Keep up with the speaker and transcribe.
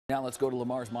Now let's go to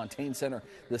Lamar's Montaigne Center,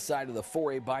 the side of the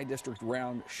 4A by-district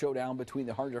round showdown between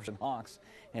the Hardin-Jefferson Hawks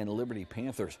and Liberty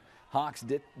Panthers. Hawks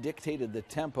dictated the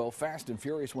tempo, fast and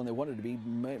furious when they wanted to be.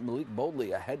 Malik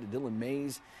Boldly ahead to Dylan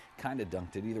Mays, kind of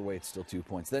dunked it. Either way, it's still 2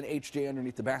 points. Then HJ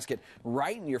underneath the basket,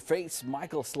 right in your face.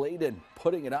 Michael Sladen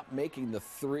putting it up, making the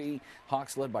three.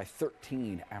 Hawks led by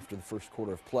 13 after the first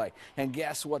quarter of play. And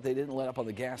guess what? They didn't let up on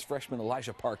the gas. Freshman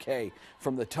Elijah Parquet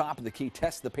from the top of the key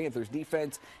tests the Panthers'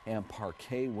 defense, and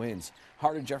Parquet wins.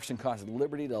 Hardin-Jefferson caused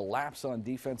Liberty to lapse on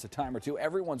defense a time or two.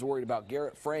 Everyone's worried about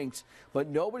Garrett Franks, but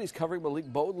nobody's covering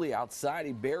Malik Boldly outside.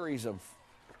 He buries a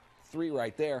three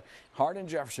right there.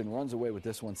 Hardin-Jefferson runs away with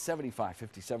this one,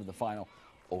 75-57 the final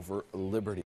over Liberty.